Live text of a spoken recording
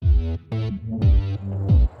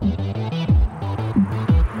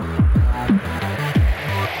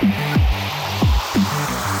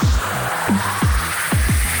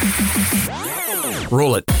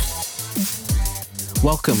Roll it.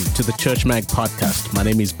 Welcome to the Church Mag podcast. My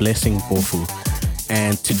name is Blessing Bofu,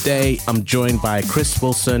 and today I'm joined by Chris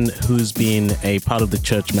Wilson, who's been a part of the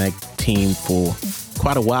Church Mag team for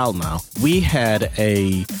quite a while now. We had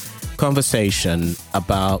a conversation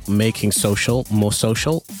about making social more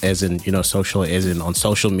social, as in, social as in on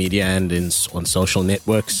social media and on social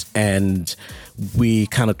networks. And we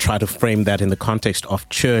kind of try to frame that in the context of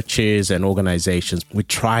churches and organizations. We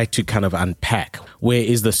try to kind of unpack where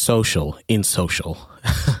is the social in social.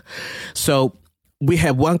 So we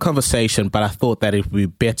had one conversation, but I thought that it would be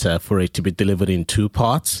better for it to be delivered in two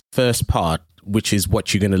parts. First part, which is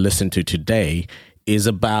what you're going to listen to today, is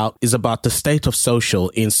about the state of social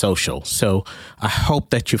in social. So I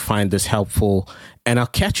hope that you find this helpful, and I'll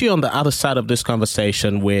catch you on the other side of this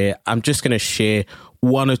conversation where I'm just going to share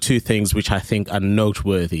one or two things which I think are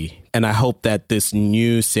noteworthy. And I hope that this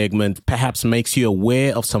new segment perhaps makes you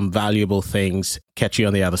aware of some valuable things. Catch you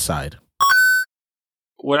on the other side.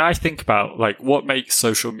 When I think about what makes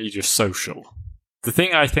social media social, the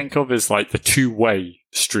thing I think of is the two-way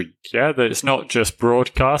streak, yeah? That it's not just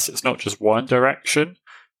broadcast, it's not just one direction,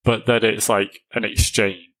 but that it's an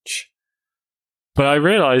exchange. But I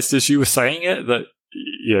realized as you were saying it that,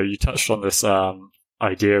 you touched on this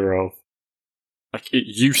idea of it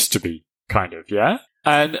used to be kind of, yeah?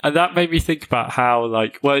 And that made me think about how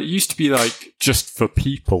it used to be just for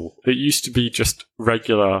people. It used to be just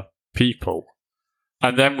regular people.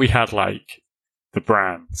 And then we had the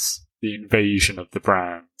brands, the invasion of the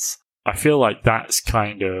brands. I feel like that's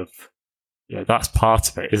kind of, that's part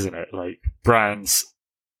of it, isn't it? Brands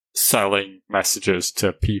selling messages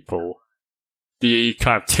to people. The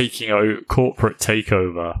kind of taking over, corporate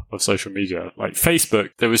takeover of social media. Facebook,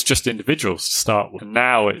 there was just individuals to start with. And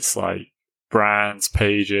now it's brands,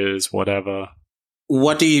 pages, whatever.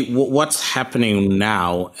 What's happening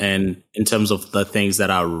now, and in terms of the things that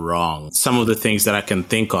are wrong? Some of the things that I can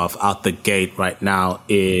think of out the gate right now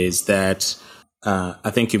is that I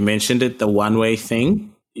think you mentioned it, the one-way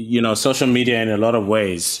thing. Social media in a lot of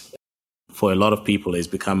ways, for a lot of people, has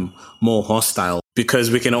become more hostile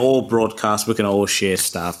because we can all broadcast, we can all share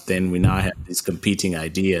stuff. Then we now have these competing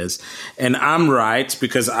ideas. And I'm right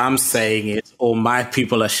because I'm saying it, or my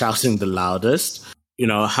people are shouting the loudest.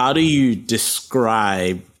 How do you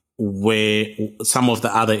describe where some of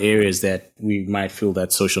the other areas that we might feel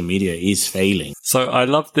that social media is failing? So I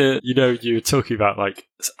love you were talking about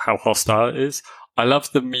how hostile it is. I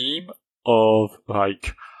love the meme of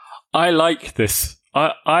I like this.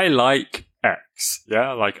 I like X.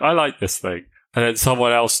 Yeah. I like this thing. And then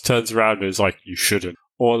someone else turns around and is you shouldn't.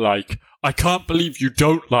 Or I can't believe you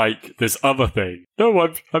don't like this other thing. No,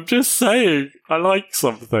 I'm just saying I like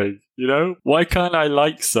something, Why can't I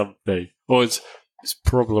like something? Or it's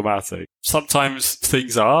problematic. Sometimes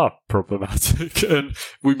things are problematic and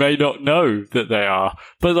we may not know that they are.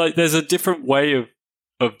 But there's a different way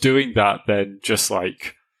of doing that than just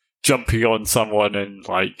jumping on someone and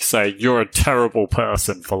saying you're a terrible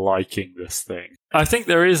person for liking this thing. I think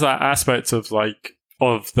there is that aspect of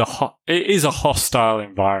it is a hostile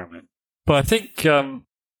environment. But I think, that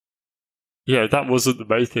wasn't the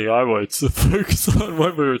main thing I wanted to focus on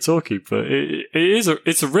when we were talking. But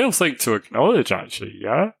it's a real thing to acknowledge, actually.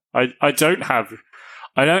 Yeah, I don't have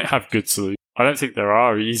good solutions. I don't think there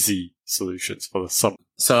are easy solutions for some.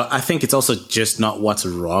 So I think it's also just not what's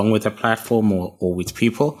wrong with a platform or with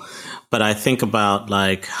people, but I think about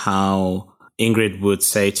how Ingrid would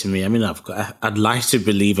say to me, I'd like to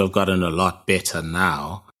believe I've gotten a lot better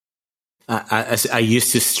now. I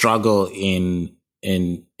used to struggle in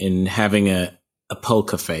having a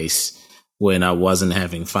poker face when I wasn't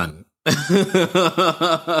having fun.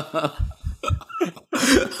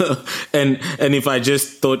 and if I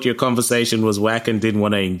just thought your conversation was whack and didn't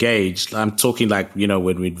want to engage, I'm talking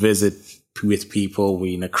when we'd visit with people,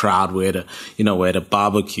 we in a crowd, we're at a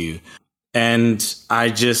barbecue, and I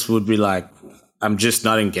just would be I'm just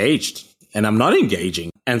not engaged. And I'm not engaging.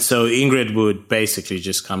 And so Ingrid would basically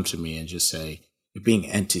just come to me and just say, you're being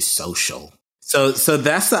antisocial. So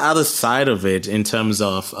that's the other side of it in terms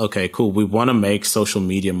of, okay, cool. We want to make social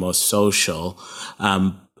media more social.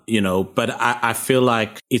 But I feel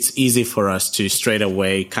like it's easy for us to straight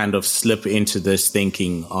away kind of slip into this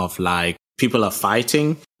thinking of people are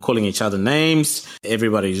fighting calling each other names.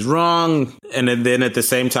 Everybody's wrong. And then at the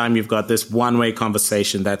same time, you've got this one-way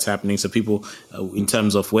conversation that's happening. So people, in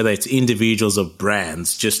terms of whether it's individuals or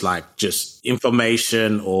brands, just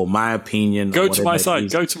information or my opinion. Go to my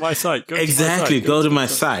site. Go to my site. Exactly. Go to my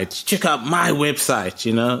site. Check out my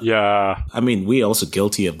website, Yeah. I mean, we're also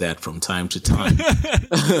guilty of that from time to time.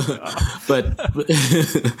 But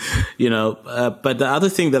but the other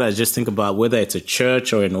thing that I just think about, whether it's a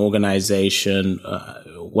church or an organization,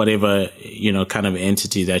 whatever, kind of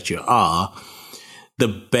entity that you are,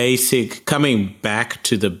 coming back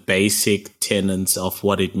to the basic tenets of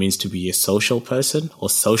what it means to be a social person or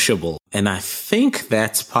sociable. And I think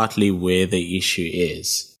that's partly where the issue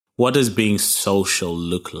is. What does being social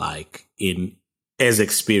look like as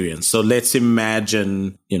experience? So let's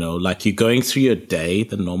imagine, like you're going through your day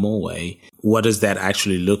the normal way. What does that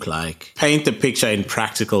actually look like? Paint the picture in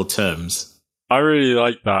practical terms. I really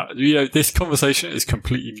like that. This conversation is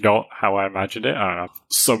completely not how I imagined it.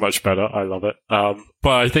 So much better. I love it. But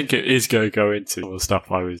I think it is going to go into all the stuff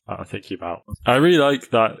I was thinking about. I really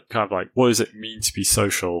like that kind of what does it mean to be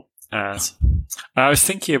social? And I was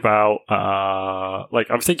thinking about,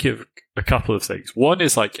 I'm thinking of a couple of things. One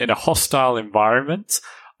is in a hostile environment,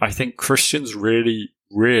 I think Christians really,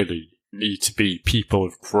 really need to be people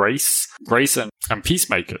of grace and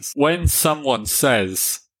peacemakers. When someone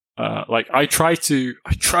says, I try to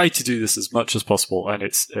do this as much as possible, and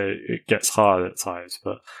it gets hard at times.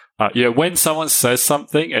 But when someone says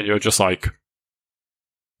something and you're just like,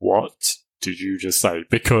 "What did you just say?"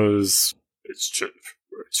 Because it's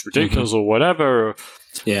ridiculous or whatever.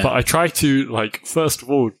 Yeah. But I try to first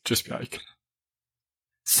of all just be like,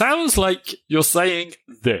 "Sounds like you're saying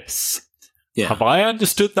this. Yeah. Have I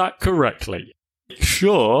understood that correctly?"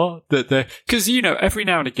 Sure that because every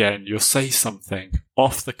now and again you'll say something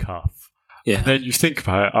off the cuff, and then you think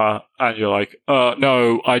about it, and you're like,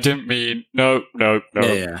 no, I didn't mean no.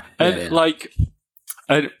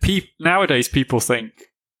 Nowadays people think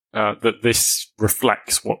that this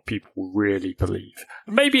reflects what people really believe.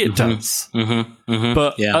 Maybe it does,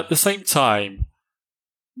 but at the same time,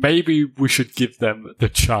 maybe we should give them the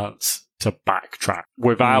chance to backtrack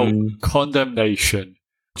without condemnation,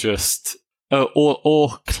 just.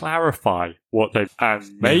 Or clarify what they've, and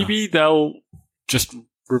maybe they'll just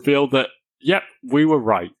reveal that, yep, we were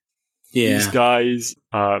right. Yeah. These guys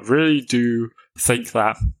really do think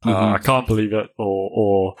that. I can't believe it,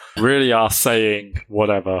 or really are saying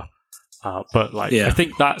whatever. But I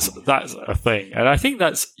think that's a thing, and I think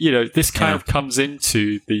that's this kind of comes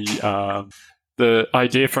into the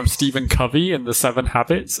idea from Stephen Covey in The 7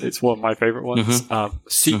 Habits. It's one of my favorite ones.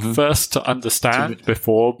 Seek first to understand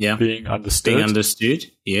before being understood. Being understood,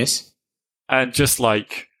 yes. And just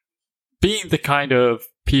being the kind of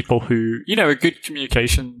people who, a good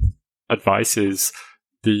communication advice is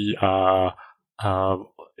it's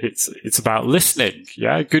about listening.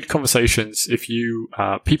 Yeah. Good conversations. If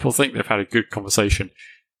people think they've had a good conversation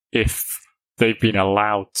if they've been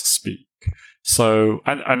allowed to speak. So,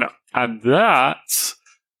 and that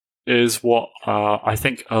is what I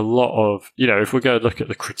think a lot of, if we're going to look at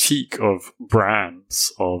the critique of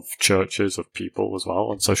brands, of churches, of people as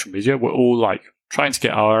well on social media, we're all trying to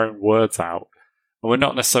get our own words out, and we're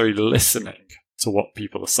not necessarily listening to what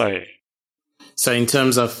people are saying. So in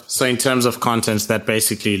terms of content, that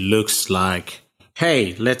basically looks like,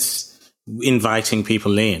 hey, inviting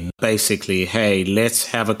people in. Basically, hey, let's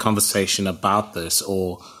have a conversation about this,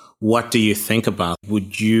 or what do you think about?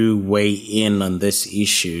 Would you weigh in on this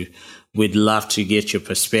issue? We'd love to get your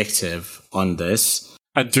perspective on this.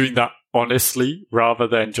 And doing that honestly, rather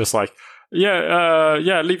than just leave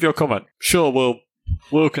your comment. Sure,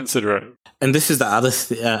 we'll consider it. And this is the other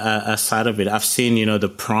side of it. I've seen, the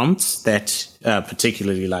prompts that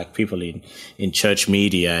particularly people in church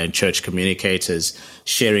media and church communicators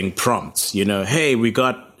sharing prompts. Hey, we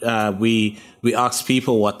asked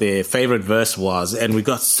people what their favorite verse was, and we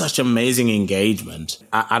got such amazing engagement.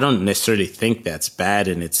 I don't necessarily think that's bad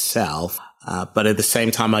in itself. But at the same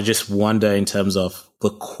time, I just wonder in terms of the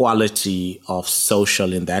quality of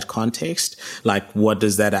social in that context. What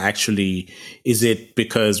does that actually, is it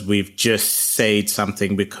because we've just said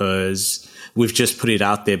something because we've just put it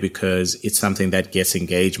out there because it's something that gets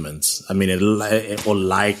engagements? I mean, or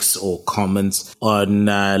likes or comments on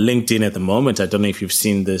LinkedIn at the moment. I don't know if you've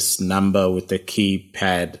seen this number with the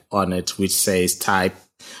keypad on it, which says type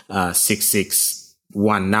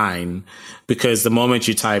 6619, because the moment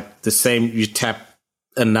you type you tap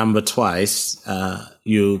a number twice,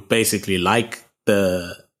 you basically like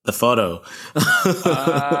the photo.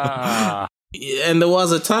 And there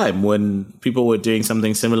was a time when people were doing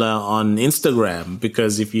something similar on Instagram,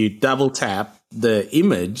 because if you double tap the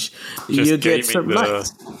image, you get some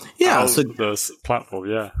likes. Yeah, so the platform,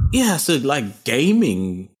 yeah. So like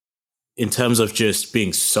gaming, in terms of just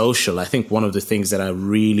being social, I think one of the things that I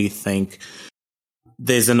really think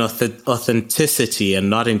there's an authenticity, and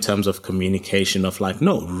not in terms of communication of like,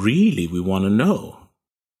 no, really, we want to know.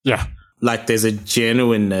 Yeah, like there's a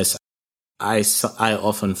genuineness I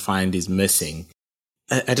often find is missing.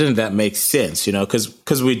 I don't know if that makes sense,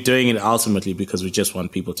 because we're doing it ultimately because we just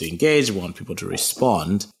want people to engage, we want people to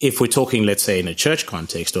respond. If we're talking, let's say, in a church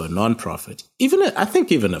context or a non-profit, I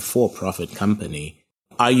think even a for-profit company,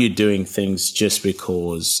 are you doing things just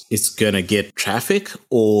because it's going to get traffic,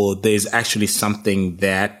 or there's actually something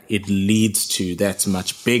that it leads to that's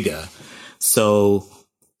much bigger? So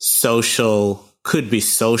social could be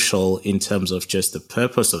social in terms of just the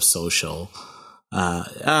purpose of social.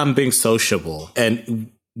 Being sociable,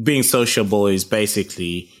 and being sociable is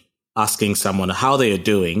basically asking someone how they are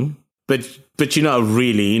doing, but you're not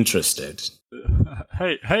really interested.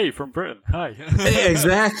 Hey, from Britain, hi.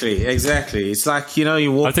 Exactly. It's like,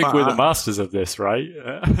 you walk. I think we're the masters of this, right?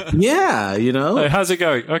 Yeah, Hey, how's it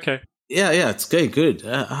going? Okay. Yeah, it's going good.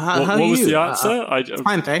 How what was the answer?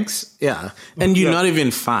 Fine, thanks. Yeah, and you're not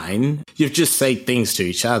even fine. You've just said things to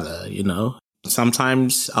each other.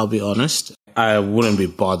 Sometimes, I'll be honest, I wouldn't be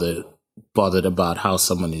bothered about how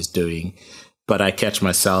someone is doing, but I catch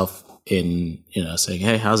myself in, saying,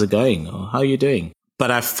 hey, how's it going? Or how are you doing? But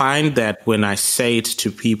I find that when I say it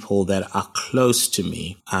to people that are close to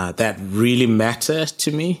me, that really matter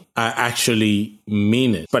to me, I actually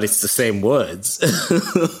mean it, but it's the same words.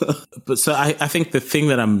 But so I think the thing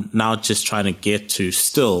that I'm now just trying to get to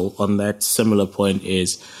still on that similar point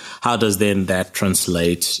is, how does then that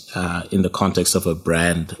translate in the context of a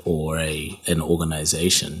brand or an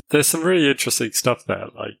organization? There's some really interesting stuff there.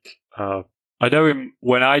 Like, I know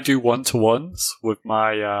when I do one-to-ones with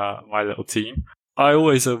my my little team, I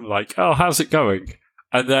always am like, oh, how's it going?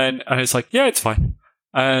 And it's like, yeah, it's fine.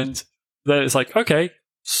 And then it's like, okay,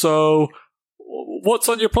 so what's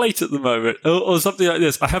on your plate at the moment? Or something like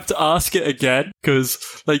this. I have to ask it again because,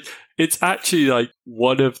 like, it's actually like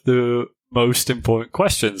one of the most important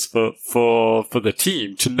questions for the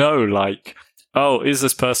team to know, like, oh, is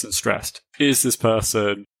this person stressed? Is this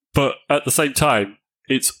person? But at the same time,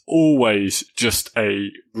 it's always just a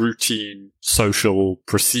routine social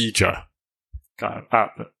procedure kind of at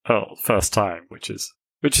the first time, which is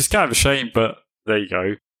kind of a shame, but there you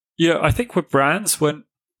go. Yeah, I think with brands, when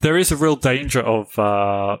there is a real danger of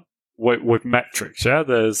with metrics,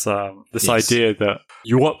 there's this idea that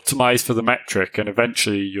you optimize for the metric and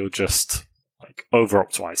eventually you'll just like over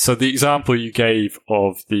optimize. So the example you gave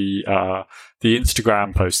of the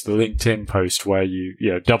Instagram post, the LinkedIn post, where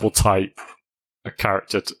you double type a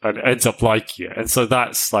character and it ends up liking it, and so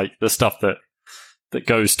that's like the stuff that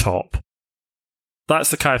goes top.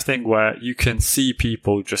 That's the kind of thing where you can see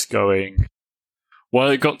people just going, well,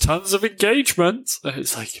 it got tons of engagement.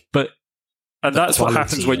 It's like, and that's what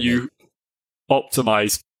happens when you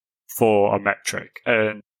optimize for a metric.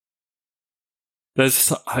 And there's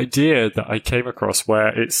this idea that I came across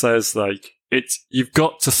where it says, like, you've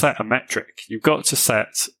got to set a metric. You've got to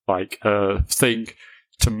set like a thing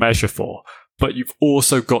to measure for, but you've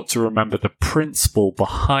also got to remember the principle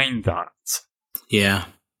behind that. Yeah.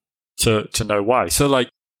 To know why. So, like,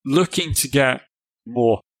 looking to get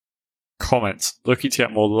more comments, looking to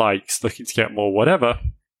get more likes, looking to get more whatever,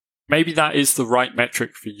 maybe that is the right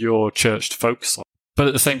metric for your church to focus on. But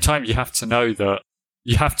at the same time, you have to know that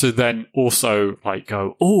you have to then also, like,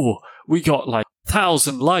 go, oh, we got like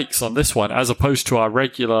 1,000 likes on this one as opposed to our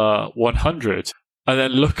regular 100. And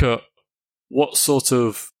then look at what sort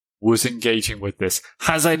of was engaging with this.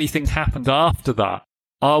 Has anything happened after that?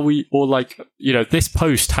 Are we, or like, this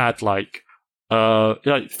post had like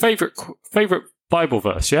favorite Bible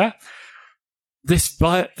verse, yeah? This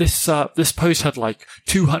post had like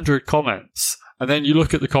 200 comments, and then you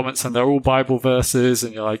look at the comments and they're all Bible verses,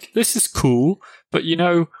 and you're like, this is cool, but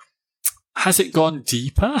has it gone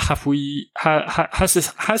deeper? Have we has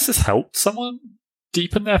this helped someone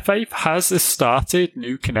deepen their faith? Has this started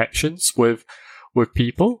new connections with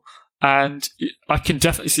people? And I can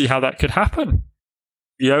definitely see how that could happen.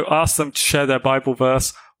 Ask them to share their Bible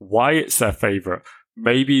verse, why it's their favorite.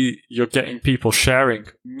 Maybe you're getting people sharing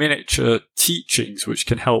miniature teachings which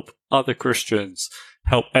can help other Christians,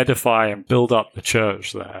 help edify and build up the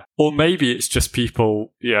church there. Or maybe it's just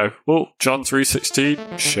people, John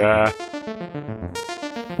 3:16, share.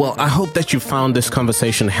 Well, I hope that you found this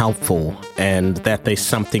conversation helpful and that there's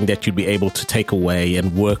something that you'd be able to take away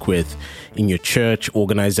and work with in your church,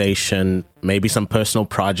 organization, maybe some personal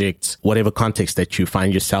projects, whatever context that you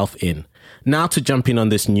find yourself in. Now to jump in on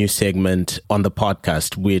this new segment on the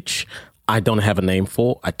podcast, which I don't have a name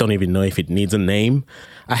for. I don't even know if it needs a name.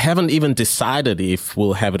 I haven't even decided if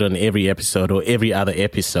we'll have it on every episode or every other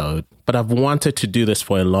episode, but I've wanted to do this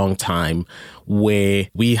for a long time, where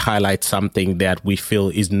we highlight something that we feel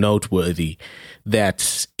is noteworthy,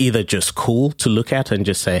 that's either just cool to look at and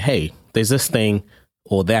just say, hey, there's this thing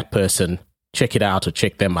or that person, check it out or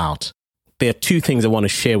check them out. There are two things I want to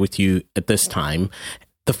share with you at this time.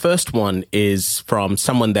 The first one is from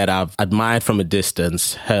someone that I've admired from a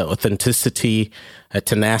distance. Her authenticity, her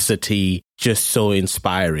tenacity, just so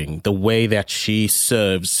inspiring. The way that she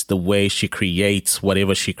serves, the way she creates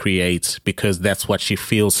whatever she creates, because that's what she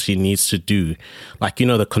feels she needs to do. Like,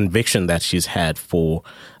 the conviction that she's had for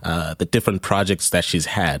the different projects that she's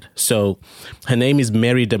had. So her name is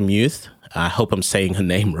Mary DeMuth. I hope I'm saying her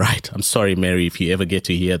name right. I'm sorry, Mary, if you ever get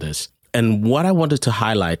to hear this. And what I wanted to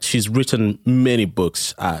highlight, she's written many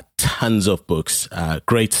books, tons of books,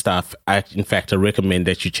 great stuff. In fact, I recommend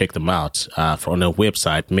that you check them out on her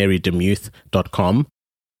website, marydemuth.com.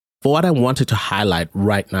 But what I wanted to highlight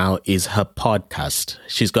right now is her podcast.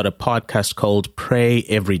 She's got a podcast called Pray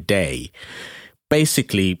Every Day.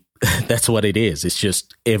 Basically, that's what it is. It's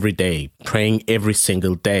just every day, praying every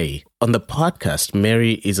single day. On the podcast,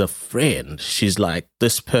 Mary is a friend. She's like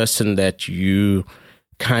this person that you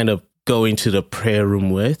kind of go into the prayer room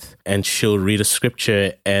with, and she'll read a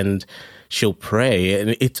scripture and she'll pray.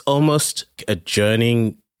 And it's almost a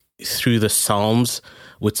journeying through the Psalms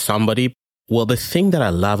with somebody. Well, the thing that I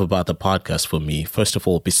love about the podcast for me, first of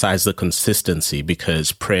all, besides the consistency,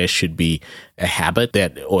 because prayer should be a habit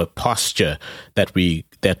or a posture that we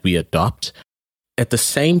adopt. At the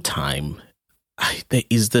same time, there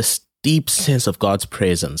is this deep sense of God's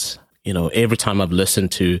presence. Every time I've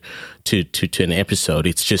listened to an episode,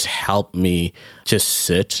 it's just helped me just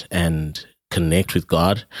sit and connect with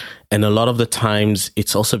God. And a lot of the times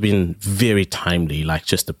it's also been very timely, like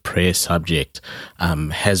just the prayer subject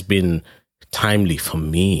has been timely for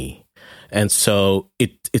me. And so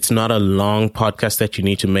it's not a long podcast that you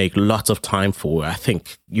need to make lots of time for. I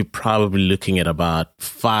think you're probably looking at about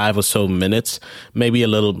 5 or so minutes, maybe a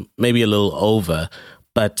little over,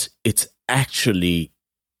 but it's actually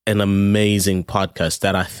an amazing podcast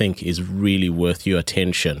that I think is really worth your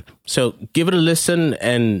attention. So give it a listen,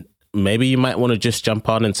 and maybe you might want to just jump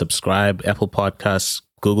on and subscribe. Apple Podcasts,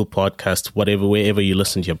 Google Podcasts, wherever you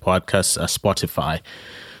listen to your podcasts, Spotify.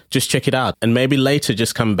 Just check it out. And maybe later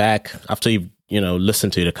just come back after you've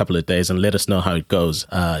listened to it a couple of days and let us know how it goes.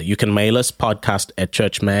 You can mail us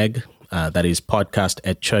podcast@churchmag. That is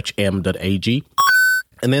podcast@churchm.ag.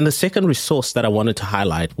 And then the second resource that I wanted to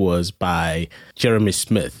highlight was by Jeremy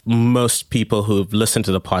Smith. Most people who've listened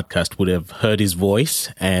to the podcast would have heard his voice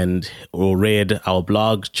or read our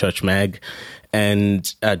blog, Church Mag.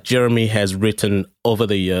 And Jeremy has written over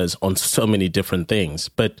the years on so many different things.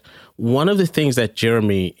 But one of the things that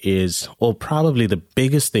Jeremy or probably the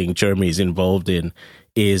biggest thing Jeremy is involved in,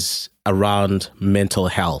 is around mental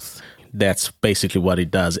health. That's basically what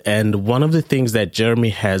it does. And one of the things that Jeremy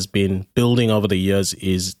has been building over the years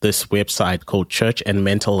is this website called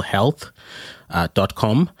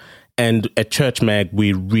churchandmentalhealth.com. And at Church Mag,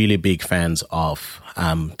 we're really big fans of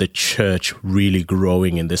the church really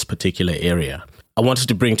growing in this particular area. I wanted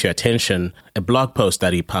to bring to your attention a blog post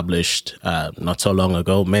that he published not so long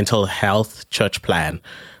ago, Mental Health Church Plan.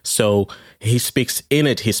 So he speaks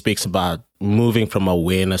about moving from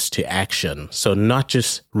awareness to action. So not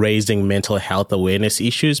just raising mental health awareness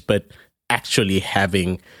issues, but actually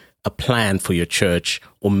having a plan for your church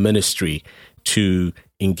or ministry to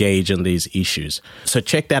engage in these issues. So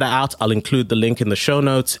check that out. I'll include the link in the show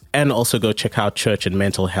notes, and also go check out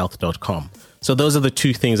churchandmentalhealth.com. So those are the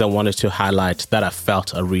two things I wanted to highlight that I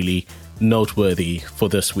felt are really noteworthy for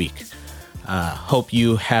this week. Hope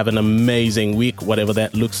you have an amazing week, whatever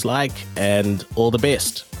that looks like, and all the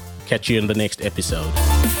best. Catch you in the next episode.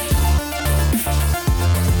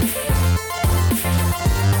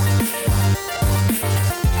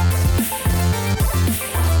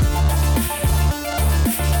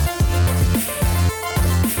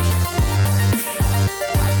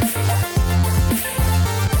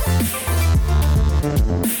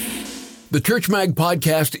 The Church Mag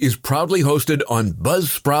podcast is proudly hosted on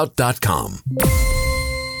Buzzsprout.com.